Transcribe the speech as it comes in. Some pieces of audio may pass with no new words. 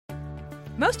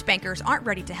Most bankers aren't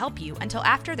ready to help you until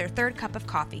after their third cup of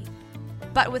coffee.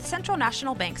 But with Central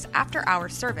National Bank's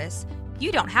after-hours service,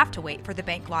 you don't have to wait for the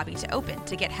bank lobby to open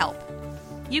to get help.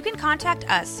 You can contact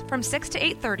us from 6 to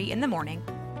 8:30 in the morning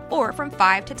or from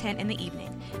 5 to 10 in the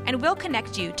evening, and we'll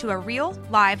connect you to a real,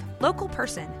 live, local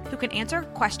person who can answer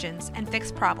questions and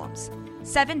fix problems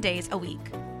 7 days a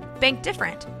week. Bank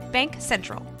different. Bank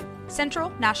Central. Central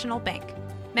National Bank.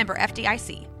 Member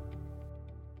FDIC.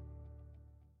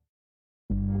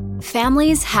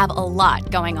 Families have a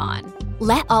lot going on.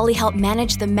 Let Ollie help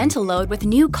manage the mental load with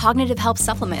new cognitive help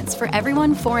supplements for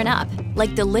everyone 4 and up,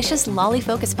 like delicious Lolly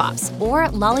Focus Pops or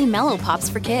Lolly Mellow Pops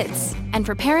for kids. And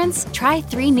for parents, try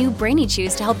 3 new Brainy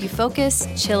Chews to help you focus,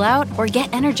 chill out, or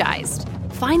get energized.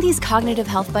 Find these cognitive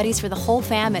health buddies for the whole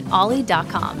fam at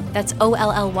ollie.com. That's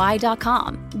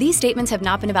OLLY.com. These statements have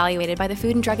not been evaluated by the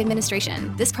Food and Drug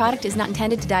Administration. This product is not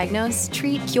intended to diagnose,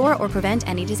 treat, cure, or prevent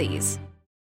any disease.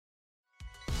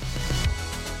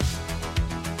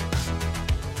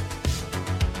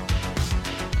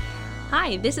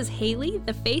 Hi, this is Haley,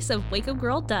 the face of Waco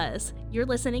Girl Does. You're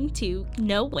listening to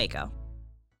Know Waco.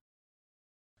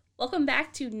 Welcome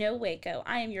back to Know Waco.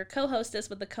 I am your co-hostess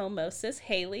with the co-mostess,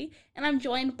 Haley, and I'm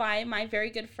joined by my very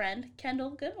good friend,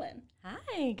 Kendall Goodwin.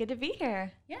 Hi, good to be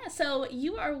here. Yeah, so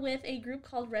you are with a group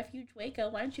called Refuge Waco.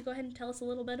 Why don't you go ahead and tell us a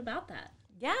little bit about that?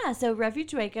 Yeah, so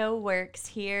Refuge Waco works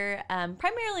here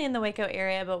primarily in the Waco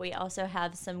area, but we also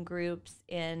have some groups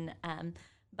in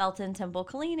Belton, Temple,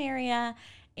 Killeen area.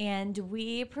 And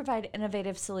we provide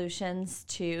innovative solutions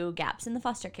to gaps in the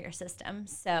foster care system.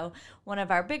 So one of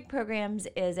our big programs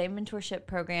is a mentorship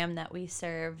program that we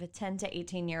serve 10 to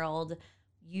 18-year-old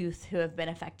youth who have been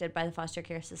affected by the foster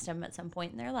care system at some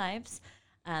point in their lives,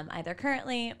 either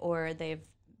currently or they've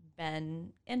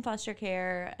been in foster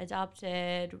care,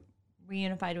 adopted,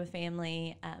 reunified with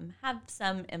family, have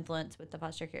some influence with the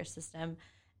foster care system.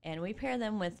 And we pair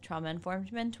them with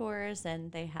trauma-informed mentors,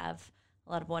 and they have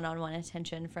a lot of one-on-one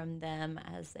attention from them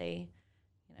as they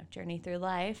journey through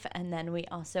life. And then we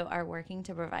also are working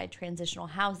to provide transitional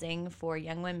housing for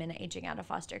young women aging out of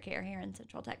foster care here in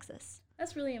Central Texas.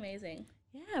 That's really amazing.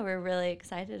 Yeah, we're really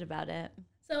excited about it.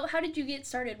 So how did you get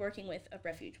started working with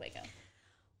Refuge Waco?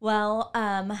 Well,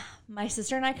 my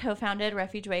sister and I co-founded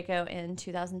Refuge Waco in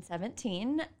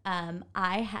 2017.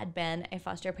 I had been a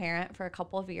foster parent for a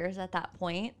couple of years at that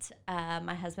point.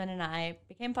 My husband and I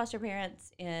became foster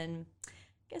parents in,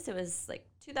 I guess it was like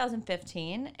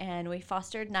 2015, and we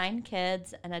fostered 9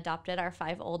 kids and adopted our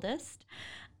 5 oldest.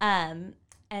 And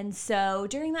so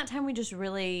during that time, we just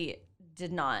really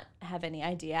did not have any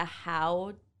idea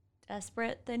how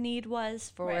desperate the need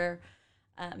was for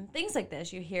things like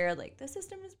this. You hear like the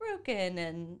system is broken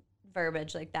and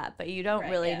verbiage like that, but you don't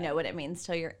really know what it means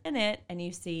till you're in it and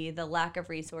you see the lack of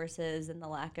resources and the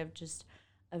lack of just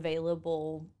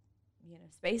available,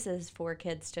 spaces for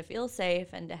kids to feel safe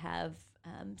and to have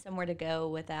somewhere to go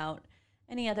without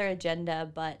any other agenda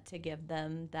but to give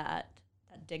them that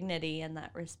dignity and that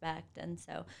respect. And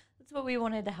so that's what we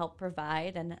wanted to help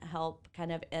provide and help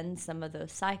kind of end some of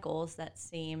those cycles that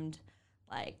seemed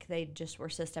like they just were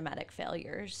systematic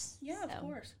failures. Yeah, of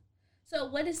course. So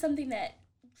what is something that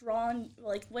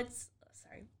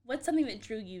what's something that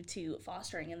drew you to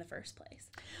fostering in the first place?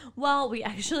 Well, we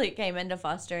actually came into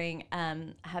fostering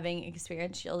having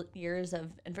experienced years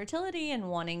of infertility and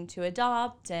wanting to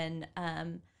adopt and,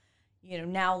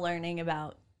 now learning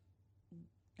about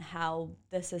how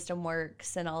the system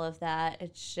works and all of that.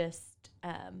 It's just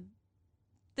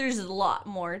there's a lot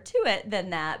more to it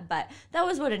than that, but that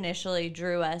was what initially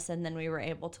drew us, and then we were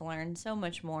able to learn so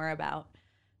much more about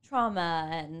trauma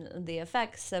and the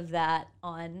effects of that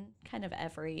on kind of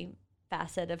every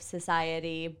facet of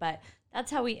society. But that's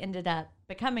how we ended up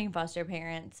becoming foster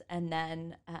parents, and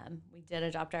then we did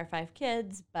adopt our 5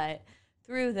 kids, but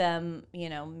through them,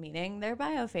 meeting their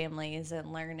bio families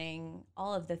and learning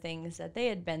all of the things that they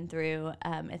had been through,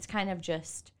 it's kind of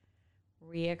just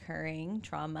reoccurring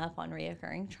trauma upon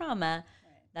reoccurring trauma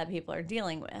that people are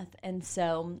dealing with. And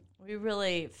so we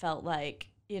really felt like,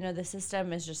 the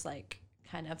system is just like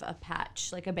kind of a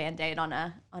patch, like a Band-Aid on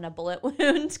a bullet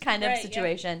wound kind of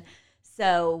situation. Yeah.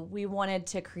 So we wanted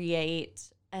to create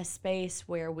a space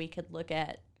where we could look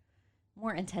at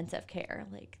more intensive care.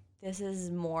 Like this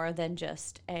is more than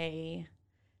just a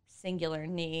singular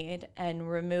need, and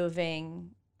removing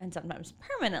and sometimes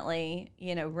permanently,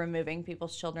 removing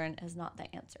people's children is not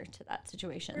the answer to that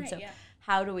situation. Right, so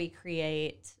how do we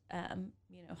create,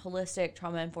 holistic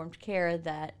trauma-informed care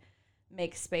that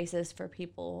makes spaces for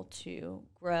people to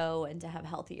grow and to have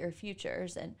healthier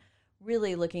futures? And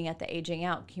really looking at the aging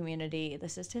out community, the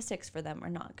statistics for them are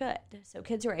not good. So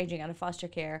kids who are aging out of foster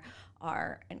care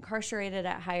are incarcerated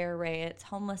at higher rates,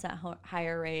 homeless at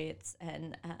higher rates,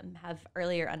 and have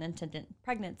earlier unintended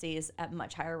pregnancies at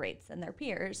much higher rates than their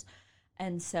peers.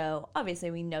 And so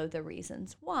obviously we know the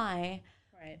reasons why,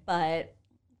 Right. but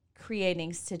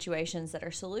creating situations that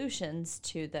are solutions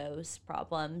to those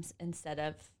problems instead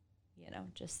of,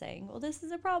 just saying, well, this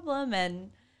is a problem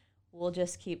and we'll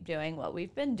just keep doing what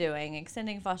we've been doing,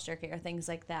 extending foster care, things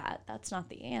like that. That's not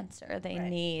the answer. They Right.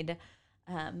 need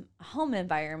a home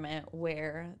environment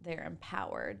where they're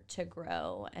empowered to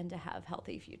grow and to have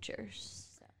healthy futures.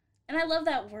 So. And I love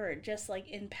that word, just like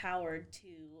empowered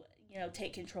to,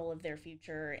 take control of their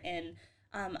future. And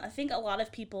I think a lot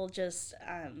of people just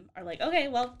are like, okay,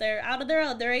 well, they're out of their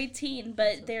own, they're 18, but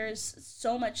Absolutely. there's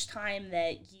so much time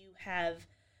that you have,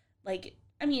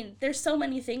 there's so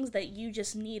many things that you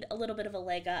just need a little bit of a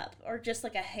leg up or just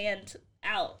like a hand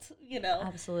out,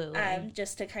 Absolutely.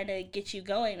 just to kind of get you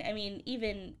going. I mean,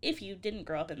 even if you didn't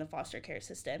grow up in the foster care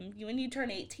system, when you turn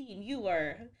 18, you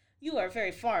are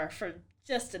very far from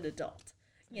just an adult,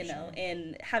 sure.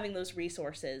 and having those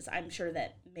resources, I'm sure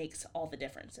that makes all the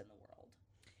difference in the world.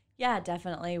 Yeah,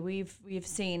 definitely. We've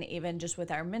seen, even just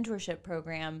with our mentorship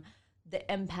program, the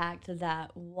impact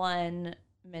that one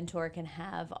mentor can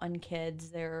have on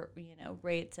kids, their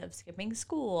rates of skipping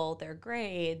school, their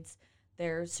grades,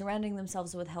 they're surrounding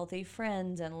themselves with healthy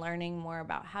friends and learning more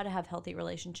about how to have healthy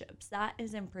relationships. That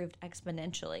is improved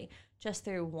exponentially just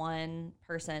through one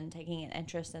person taking an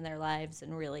interest in their lives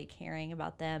and really caring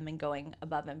about them and going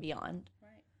above and beyond.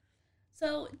 Right.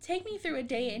 So take me through a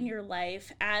day in your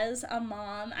life as a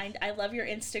mom. I love your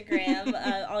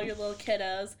Instagram, all your little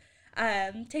kiddos.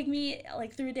 Take me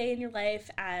through a day in your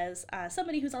life as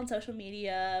somebody who's on social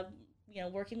media,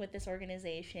 working with this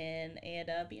organization and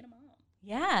being a mom.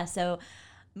 Yeah, so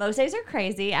most days are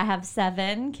crazy. I have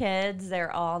 7 kids.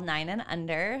 They're all 9 and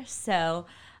under. So,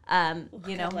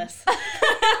 Goodness.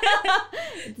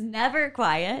 it's never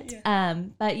quiet. Yeah.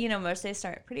 But, most days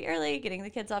start pretty early, getting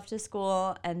the kids off to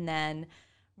school. And then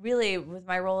really with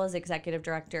my role as executive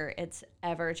director, it's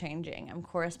ever changing. I'm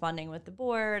corresponding with the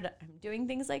board. I'm doing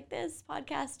things like this,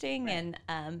 podcasting, Right.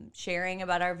 and sharing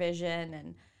about our vision,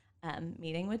 and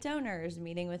meeting with donors,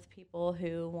 meeting with people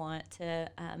who want to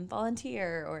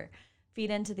volunteer or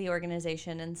feed into the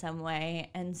organization in some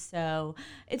way. And so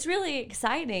it's really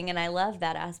exciting, and I love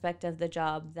that aspect of the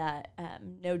job, that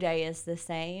no day is the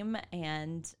same,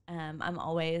 and I'm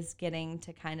always getting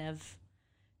to kind of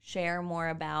share more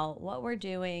about what we're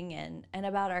doing and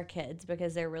about our kids,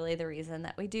 because they're really the reason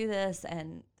that we do this,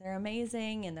 and they're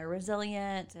amazing and they're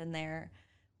resilient and they're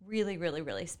really, really,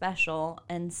 really special.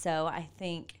 And so I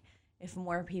think if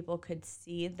more people could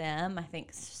see them, I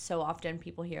think so often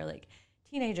people hear like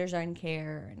teenagers are in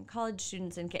care and college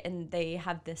students in care, and they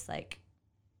have this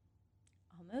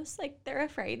almost like they're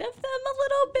afraid of them a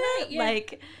little bit, Right, yeah.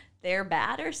 like they're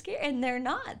bad or scary, and they're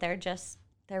not. They're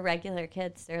regular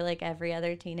kids. They're like every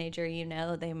other teenager,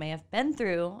 they may have been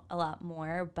through a lot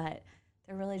more, but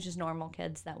they're really just normal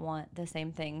kids that want the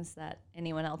same things that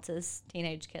anyone else's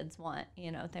teenage kids want.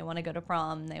 They want to go to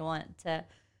prom, they want to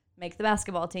make the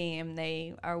basketball team,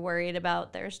 they are worried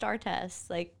about their STAR tests.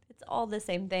 Like, it's all the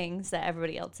same things that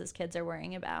everybody else's kids are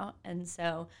worrying about. And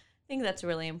so I think that's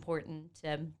really important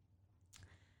to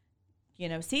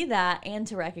see that, and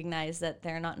to recognize that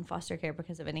they're not in foster care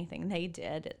because of anything they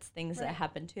did. It's things Right. that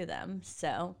happened to them.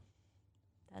 So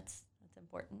that's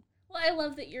important. Well, I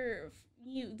love that you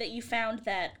found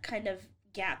that kind of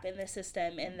gap in the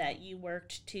system, and that you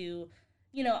worked to,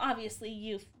 obviously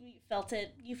you felt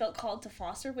called to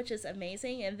foster, which is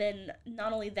amazing. And then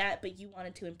not only that, but you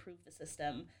wanted to improve the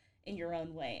system in your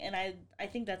own way. And I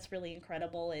think that's really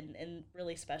incredible and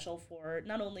really special for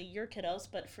not only your kiddos,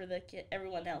 but for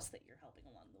everyone else that you're helping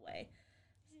along the way.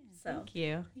 So Thank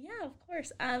you. yeah, of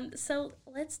course. So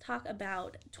let's talk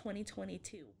about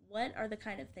 2022. What are the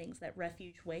kind of things that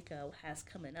Refuge Waco has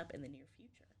coming up in the near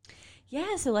future?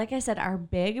 Yeah, so like I said, our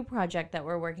big project that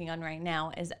we're working on right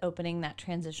now is opening that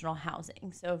transitional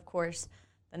housing. So of course,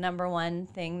 the number one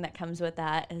thing that comes with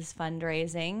that is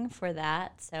fundraising for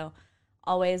that. So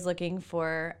always looking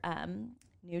for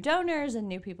new donors and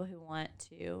new people who want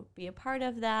to be a part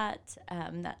of that.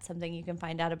 That's something you can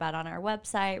find out about on our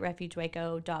website,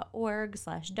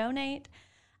 refugewaco.org/donate.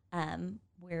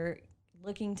 We're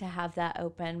looking to have that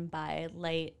open by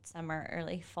late summer,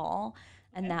 early fall,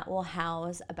 and that will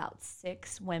house about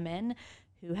 6 women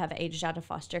who have aged out of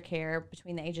foster care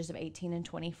between the ages of 18 and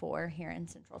 24 here in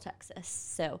Central Texas.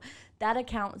 So that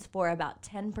accounts for about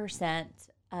 10%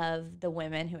 of the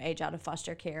women who age out of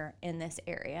foster care in this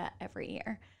area every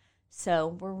year.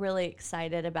 So we're really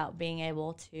excited about being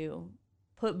able to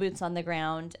put boots on the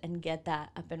ground and get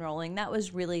that up and rolling. That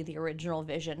was really the original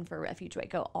vision for Refuge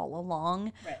Waco all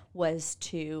along, was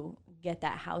to get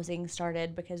that housing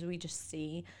started, because we just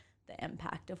see the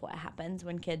impact of what happens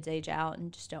when kids age out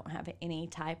and just don't have any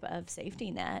type of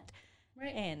safety net.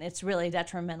 Right. And it's really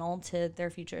detrimental to their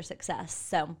future success.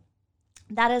 So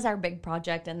that is our big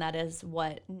project, and that is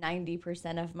what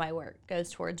 90% of my work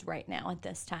goes towards right now at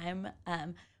this time.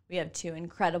 We have 2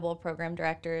 incredible program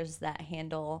directors that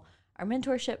handle our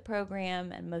mentorship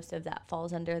program, and most of that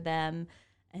falls under them.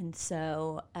 And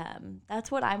so that's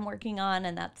what I'm working on,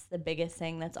 and that's the biggest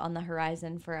thing that's on the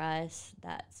horizon for us.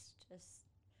 That's just,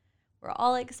 we're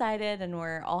all excited, and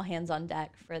we're all hands on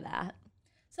deck for that.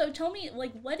 So tell me,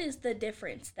 like, what is the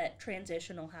difference that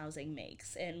transitional housing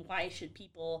makes, and why should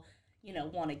people,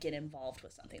 want to get involved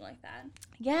with something like that?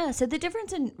 Yeah, so the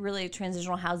difference in really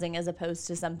transitional housing as opposed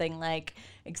to something like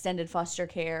extended foster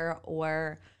care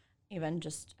or even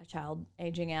just a child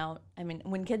aging out. I mean,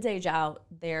 when kids age out,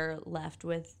 they're left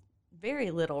with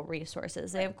very little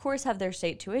resources. They, of course, have their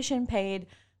state tuition paid.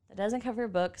 That doesn't cover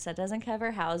books. That doesn't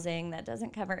cover housing. That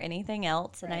doesn't cover anything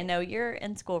else. And I know you're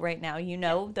in school right now.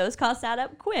 Those costs add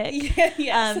up quick.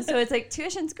 Yes. So it's like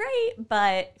tuition's great,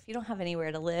 but if you don't have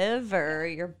anywhere to live or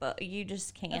you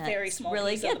just can't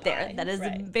really get there. That is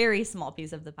a very small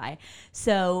piece of the pie.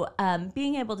 So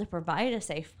being able to provide a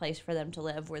safe place for them to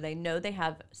live where they know they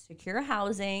have secure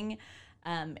housing,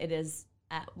 it is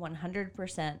at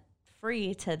 100%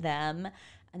 free to them,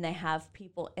 and they have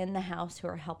people in the house who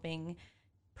are helping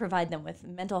provide them with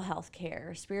mental health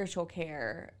care, spiritual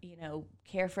care,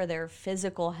 care for their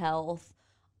physical health,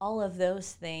 all of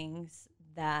those things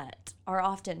that are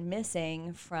often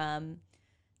missing from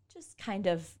just kind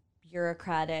of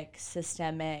bureaucratic,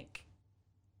 systemic.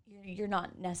 You're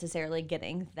not necessarily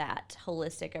getting that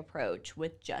holistic approach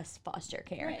with just foster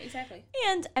care. Right, exactly.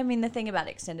 And I mean, the thing about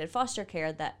extended foster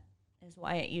care that is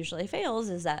why it usually fails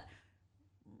is that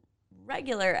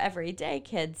regular everyday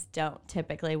kids don't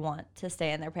typically want to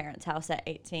stay in their parents' house at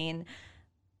 18.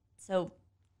 So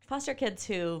foster kids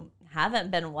who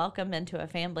haven't been welcomed into a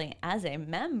family as a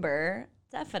member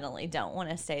definitely don't want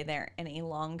to stay there any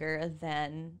longer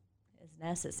than is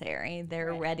necessary.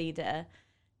 They're ready to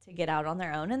get out on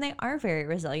their own, and they are very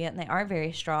resilient, and they are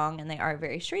very strong, and they are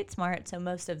very street smart. So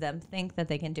most of them think that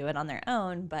they can do it on their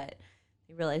own, but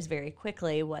they realize very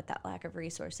quickly what that lack of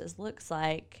resources looks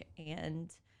like,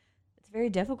 and very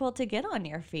difficult to get on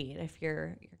your feet if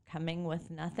you're coming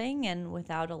with nothing and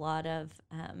without a lot of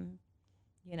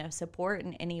support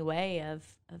in any way of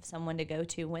someone to go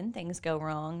to when things go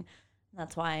wrong.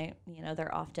 That's why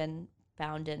they're often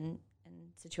found in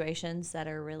situations that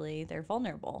are really, they're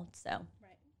vulnerable. So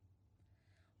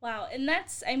wow. And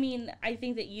that's, I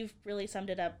think that you've really summed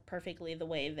it up perfectly, the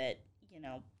way that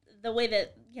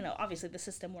obviously the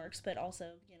system works, but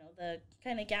also the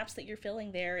kind of gaps that you're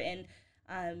filling there, and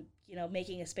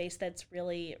making a space that's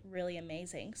really, really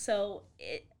amazing. So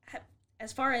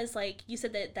as far as, like, you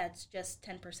said that's just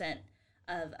 10%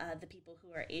 of the people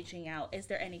who are aging out, is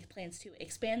there any plans to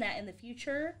expand that in the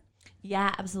future?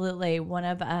 Yeah, absolutely. One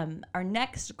of our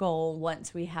next goal,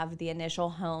 once we have the initial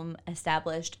home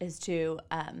established, is to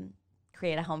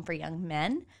create a home for young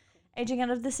men aging out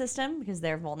of the system, because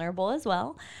they're vulnerable as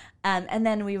well. And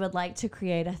then we would like to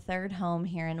create a third home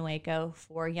here in Waco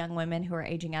for young women who are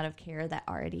aging out of care that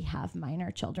already have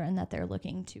minor children that they're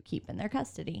looking to keep in their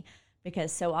custody.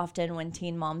 Because so often when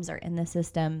teen moms are in the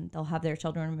system, they'll have their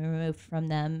children removed from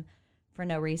them for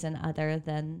no reason other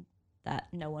than that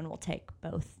no one will take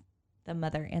both the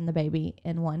mother and the baby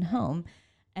in one home.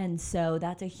 And so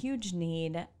that's a huge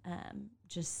need,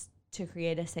 just to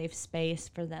create a safe space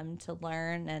for them to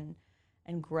learn and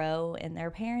grow in their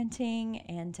parenting,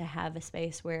 and to have a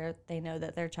space where they know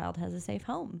that their child has a safe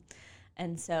home.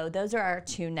 And so those are our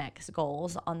 2 next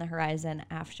goals on the horizon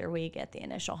after we get the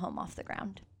initial home off the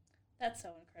ground. That's so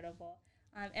incredible.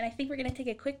 And I think we're going to take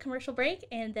a quick commercial break,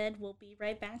 and then we'll be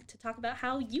right back to talk about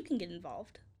how you can get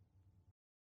involved.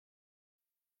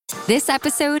 This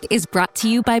episode is brought to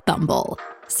you by Bumble.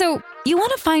 So, you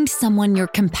want to find someone you're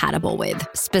compatible with,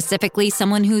 specifically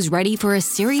someone who's ready for a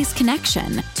serious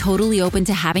connection, totally open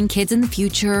to having kids in the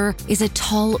future, is a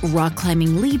tall,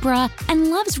 rock-climbing Libra, and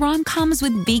loves rom-coms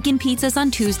with vegan pizzas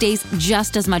on Tuesdays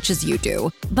just as much as you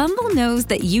do. Bumble knows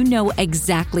that you know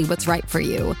exactly what's right for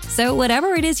you. So whatever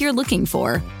it is you're looking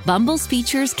for, Bumble's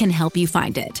features can help you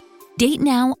find it. Date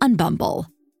now on Bumble.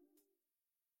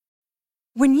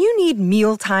 When you need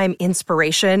mealtime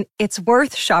inspiration, it's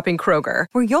worth shopping Kroger,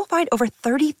 where you'll find over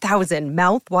 30,000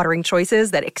 mouth-watering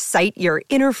choices that excite your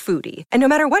inner foodie. And no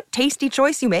matter what tasty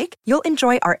choice you make, you'll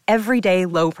enjoy our everyday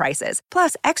low prices,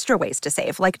 plus extra ways to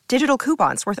save, like digital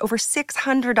coupons worth over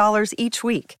 $600 each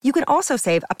week. You can also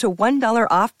save up to $1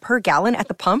 off per gallon at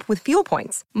the pump with fuel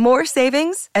points. More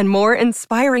savings and more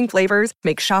inspiring flavors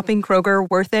make shopping Kroger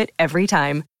worth it every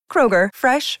time. Kroger,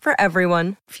 fresh for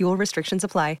everyone. Fuel restrictions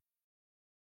apply.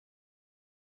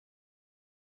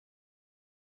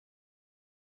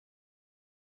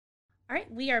 All right,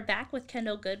 we are back with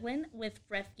Kendall Goodwin with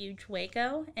Refuge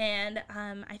Waco, and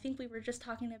I think we were just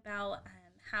talking about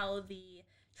how the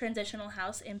transitional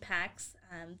house impacts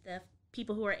the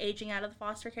people who are aging out of the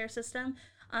foster care system,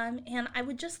 and I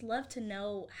would just love to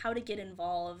know how to get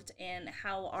involved and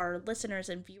how our listeners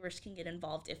and viewers can get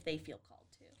involved if they feel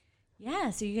called to. Yeah,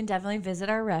 so you can definitely visit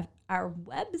our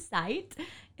website.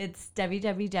 It's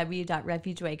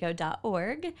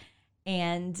www.refugewaco.org.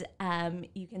 And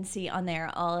you can see on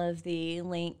there all of the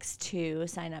links to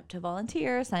sign up to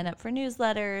volunteer, sign up for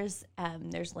newsletters.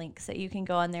 There's links that you can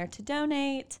go on there to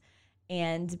donate.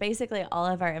 And basically all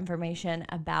of our information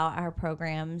about our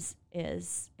programs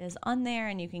is on there,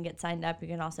 and you can get signed up. You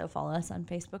can also follow us on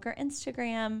Facebook or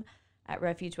Instagram at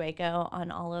Refuge Waco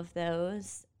on all of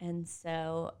those. And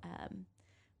so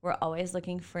we're always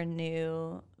looking for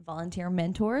new volunteer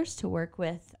mentors to work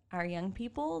with our young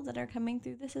people that are coming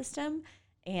through the system,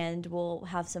 and we'll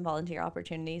have some volunteer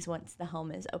opportunities once the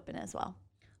home is open as well.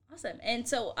 Awesome. And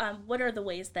so what are the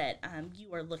ways that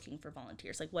you are looking for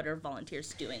volunteers? Like, what are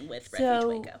volunteers doing with Refuge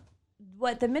Waco?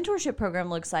 What the mentorship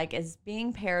program looks like is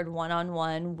being paired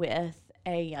one-on-one with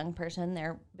a young person.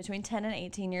 They're between 10 and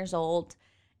 18 years old,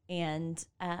 and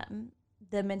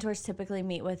the mentors typically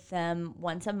meet with them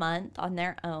once a month on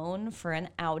their own for an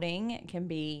outing. It can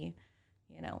be,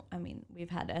 we've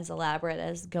had as elaborate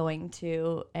as going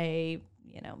to a,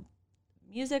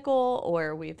 musical,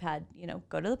 or we've had,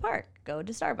 go to the park, go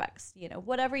to Starbucks,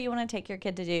 whatever you want to take your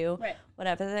kid to do, right,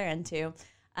 whatever they're into.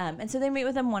 And so they meet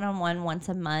with them one-on-one once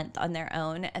a month on their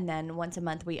own. And then once a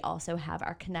month, we also have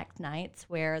our Connect nights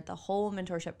where the whole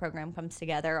mentorship program comes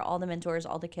together, all the mentors,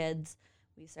 all the kids.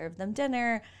 We serve them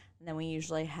dinner, and then we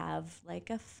usually have like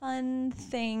a fun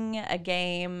thing, a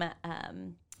game, a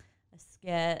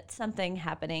skit, something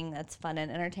happening that's fun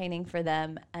and entertaining for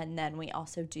them. And then we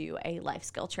also do a life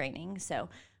skill training. So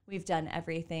we've done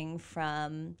everything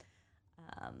from,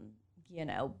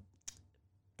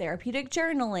 therapeutic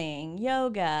journaling,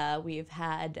 yoga. We've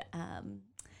had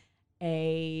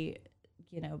a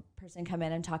person come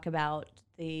in and talk about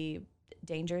the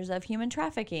dangers of human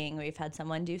trafficking. We've had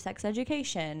someone do sex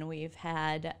education. We've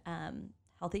had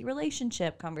healthy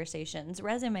relationship conversations,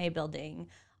 resume building,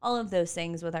 all of those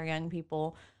things with our young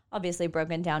people, obviously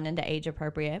broken down into age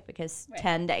appropriate, because right,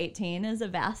 10 to 18 is a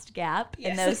vast gap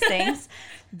in those things.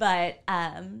 But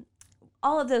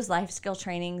all of those life skill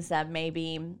trainings that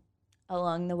maybe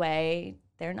along the way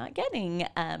they're not getting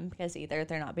because either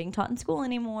they're not being taught in school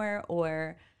anymore,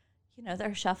 or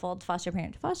they're shuffled foster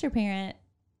parent to foster parent,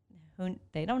 who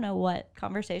they don't know what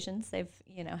conversations they've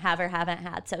have or haven't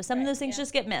had. So some of those things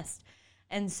just get missed.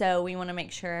 And so we want to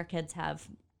make sure our kids have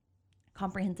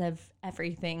comprehensive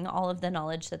everything, all of the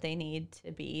knowledge that they need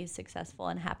to be successful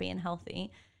and happy and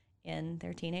healthy in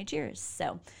their teenage years.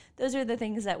 So those are the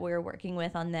things that we're working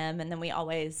with on them. And then we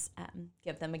always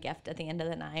give them a gift at the end of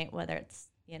the night, whether it's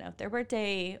their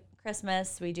birthday,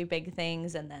 Christmas. We do big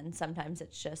things, and then sometimes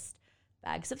it's just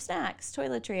bags of snacks,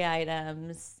 toiletry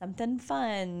items, something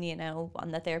fun.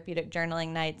 On the therapeutic journaling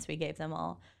nights, we gave them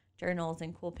all journals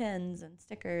and cool pins and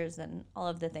stickers and all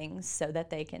of the things so that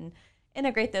they can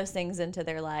integrate those things into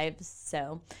their lives.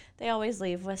 So they always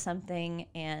leave with something,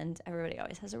 and everybody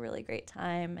always has a really great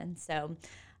time. And so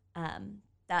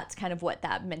that's kind of what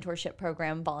that mentorship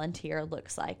program volunteer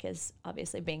looks like, is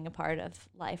obviously being a part of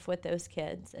life with those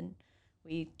kids. And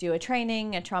we do a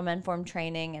training, a trauma-informed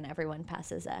training, and everyone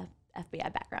passes a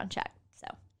FBI background check. So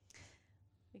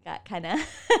we got kind of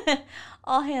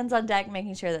all hands on deck,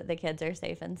 making sure that the kids are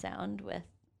safe and sound with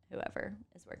whoever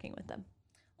is working with them.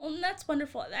 Well, that's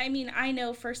wonderful. I mean, I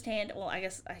know firsthand, well, I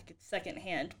guess I could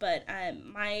secondhand, but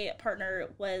my partner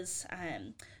was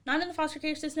not in the foster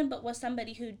care system, but was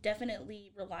somebody who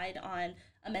definitely relied on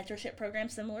a mentorship program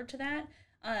similar to that.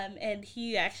 And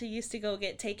he actually used to go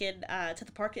get taken to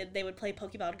the park, and they would play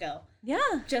Pokeball Go. Yeah.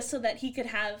 Just so that he could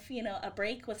have, a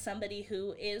break with somebody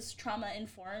who is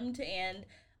trauma-informed, and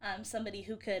somebody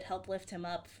who could help lift him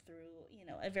up through,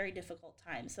 a very difficult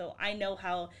time. So I know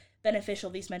how beneficial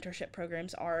these mentorship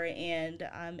programs are, and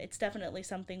it's definitely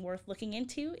something worth looking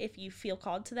into if you feel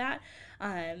called to that.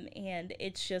 And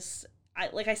it's just,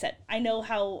 like I said, I know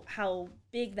how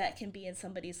big that can be in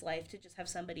somebody's life to just have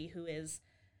somebody who is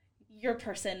your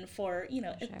person for,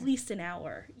 at least an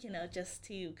hour, just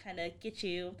to kind of get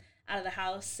you out of the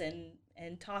house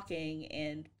and talking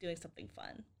and doing something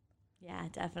fun. Yeah,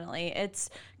 definitely.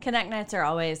 Connect nights are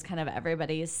always kind of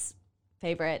everybody's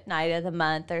favorite night of the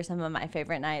month. They're some of my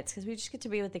favorite nights because we just get to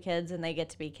be with the kids and they get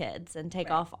to be kids and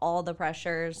take off all the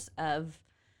pressures of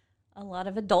a lot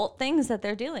of adult things that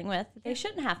they're dealing with. They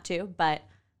shouldn't have to, but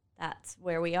that's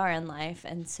where we are in life.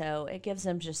 And so it gives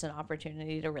them just an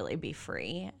opportunity to really be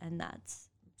free. And that's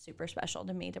super special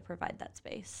to me to provide that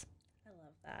space. I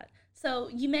love that. So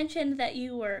you mentioned that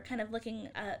you were kind of looking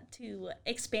to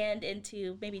expand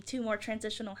into maybe 2 more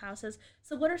transitional houses.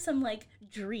 So what are some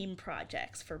dream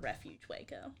projects for Refuge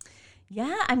Waco?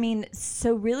 Yeah, I mean,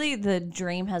 so really the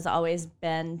dream has always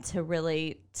been to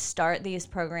really start these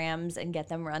programs and get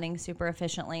them running super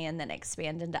efficiently and then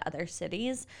expand into other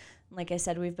cities. Like I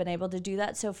said, we've been able to do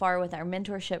that so far with our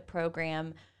mentorship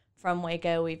program. From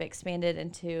Waco, we've expanded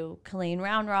into Killeen,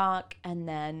 Round Rock, and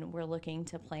then we're looking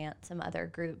to plant some other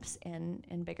groups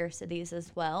in bigger cities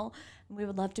as well. And we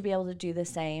would love to be able to do the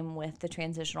same with the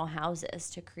transitional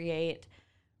houses to create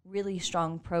really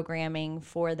strong programming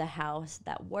for the house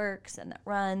that works and that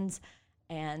runs,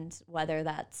 and whether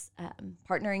that's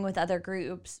partnering with other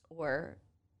groups or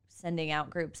sending out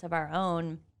groups of our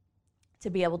own to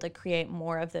be able to create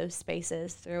more of those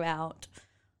spaces throughout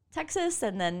Texas,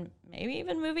 and then maybe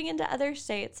even moving into other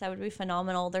states. That would be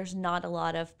phenomenal. There's not a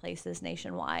lot of places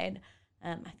nationwide.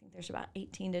 I think there's about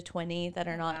 18 to 20 that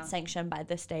are not sanctioned by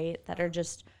the state, that are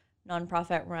just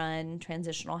nonprofit run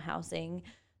transitional housing.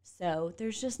 So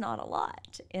there's just not a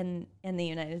lot in the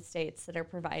United States that are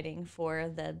providing for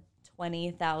the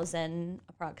 20,000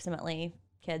 approximately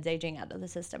kids aging out of the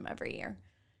system every year.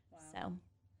 Wow. So,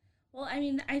 well, I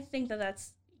mean, I think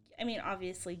that's,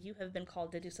 obviously you have been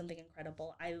called to do something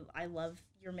incredible. I love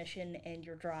your mission and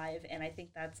your drive, and I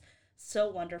think that's so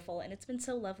wonderful. And it's been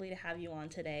so lovely to have you on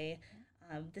today.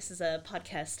 This is a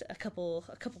podcast a couple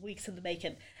weeks in the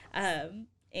making.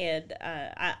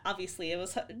 Obviously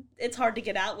it's hard to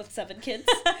get out with 7 kids,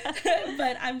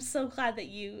 but I'm so glad that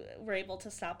you were able to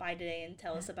stop by today and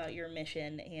tell us about your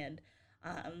mission. And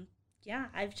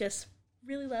I've just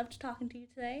really loved talking to you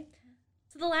today.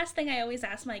 So the last thing I always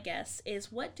ask my guests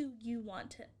is, what do you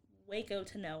want Waco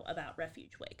to know about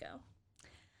Refuge Waco?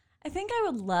 I think I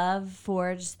would love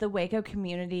for just the Waco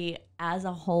community as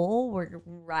a whole. We're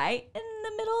right in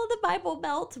the middle of the Bible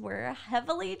Belt. We're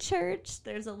heavily churched.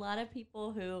 There's a lot of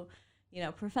people who,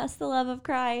 profess the love of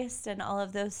Christ and all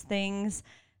of those things.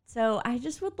 So I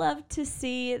just would love to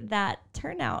see that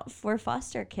turnout for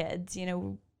foster kids.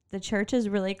 The church is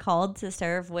really called to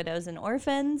serve widows and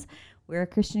orphans. We're a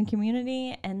Christian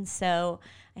community, and so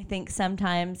I think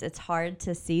sometimes it's hard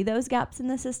to see those gaps in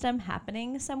the system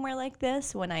happening somewhere like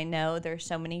this when I know there's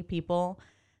so many people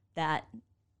that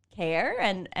care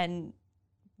and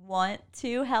want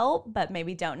to help but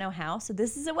maybe don't know how. So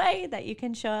this is a way that you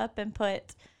can show up and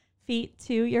put feet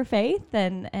to your faith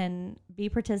and be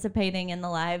participating in the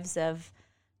lives of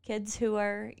kids who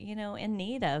are, in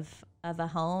need of a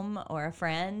home or a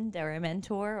friend or a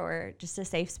mentor or just a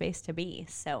safe space to be.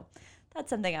 So that's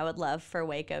something I would love for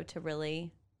Waco to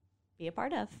really be a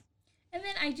part of. And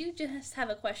then I do just have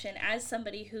a question as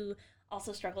somebody who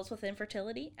also struggles with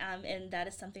infertility, and that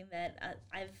is something that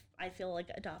I feel like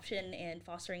adoption and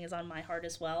fostering is on my heart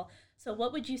as well. So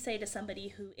what would you say to somebody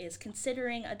who is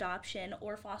considering adoption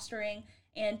or fostering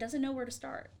and doesn't know where to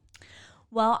start?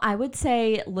 Well, I would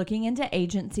say looking into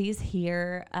agencies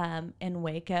here in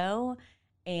Waco,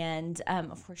 and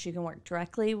of course you can work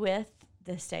directly with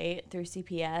the state through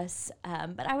CPS,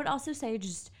 but I would also say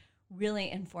just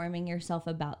really informing yourself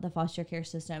about the foster care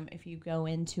system if you go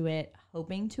into it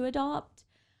hoping to adopt.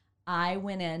 I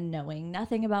went in knowing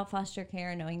nothing about foster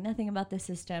care, knowing nothing about the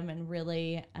system, and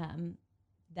really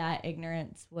that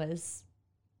ignorance was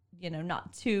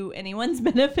not to anyone's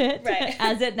benefit, right.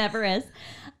 As it never is.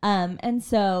 And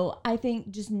so I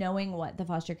think just knowing what the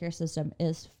foster care system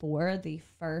is for, the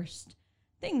first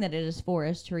thing that it is for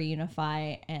is to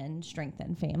reunify and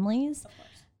strengthen families.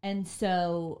 And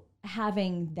so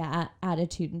having that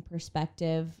attitude and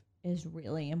perspective is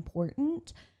really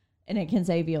important. And it can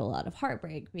save you a lot of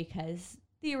heartbreak because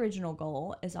the original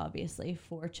goal is obviously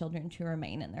for children to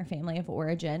remain in their family of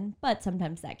origin, but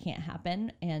sometimes that can't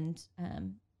happen. And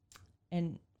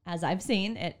as I've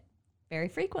seen, it very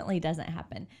frequently doesn't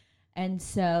happen. And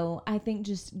so I think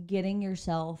just getting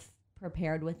yourself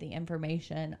prepared with the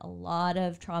information, a lot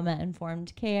of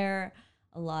trauma-informed care,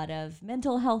 a lot of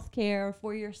mental health care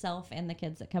for yourself and the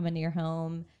kids that come into your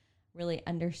home, really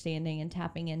understanding and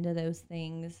tapping into those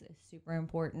things is super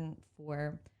important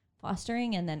for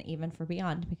fostering and then even for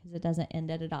beyond, because it doesn't end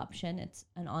at adoption. It's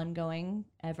an ongoing,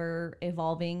 ever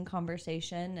evolving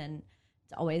conversation, and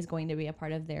it's always going to be a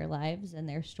part of their lives and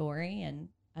their story. And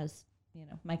as you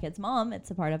know, my kid's mom,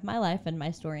 it's a part of my life and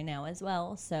my story now as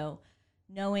well. So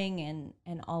knowing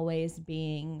and always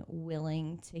being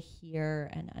willing to hear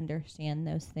and understand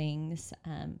those things.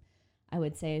 I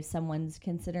would say if someone's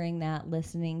considering that,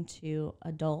 listening to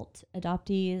adult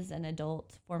adoptees and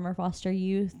adult former foster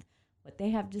youth, what they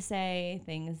have to say,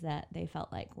 things that they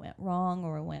felt like went wrong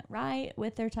or went right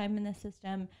with their time in the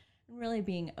system, and really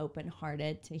being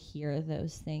open-hearted to hear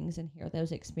those things and hear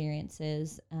those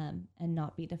experiences, and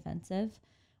not be defensive.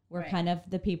 We're kind of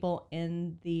the people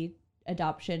in the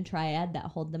adoption triad that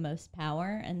hold the most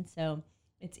power, and so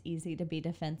it's easy to be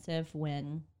defensive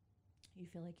when you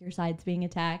feel like your side's being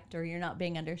attacked or you're not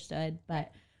being understood.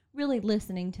 But really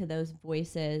listening to those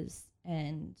voices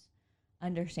and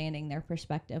understanding their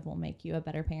perspective will make you a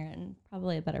better parent and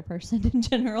probably a better person in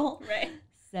general. Right.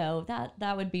 So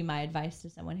that would be my advice to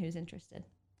someone who's interested.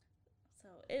 So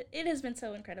it has been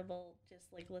so incredible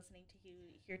just like listening to you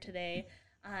here today.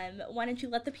 Why don't you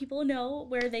let the people know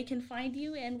where they can find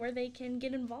you and where they can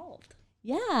get involved?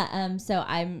 Yeah. So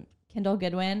I'm Kendall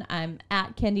Goodwin. I'm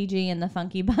at Kendi G and the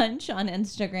Funky Bunch on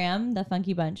Instagram. The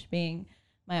Funky Bunch being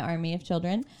my army of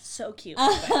children. So cute.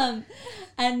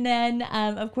 And then,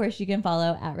 of course, you can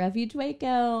follow at Refuge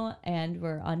Waco, and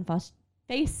we're on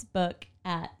Facebook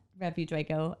at Refuge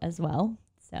Waco as well.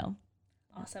 So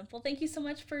awesome. Well, thank you so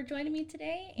much for joining me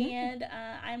today, and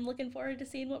I'm looking forward to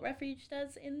seeing what Refuge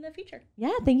does in the future.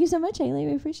 Yeah, thank you so much, Haley.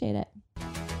 We appreciate it.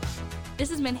 This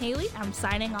has been Haley. I'm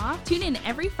signing off. Tune in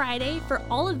every Friday for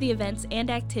all of the events and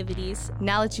activities.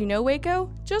 Now that you know Waco,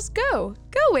 just go.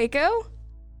 Go, Waco!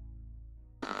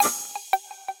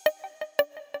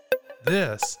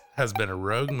 This has been a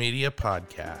Rogue Media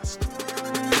podcast.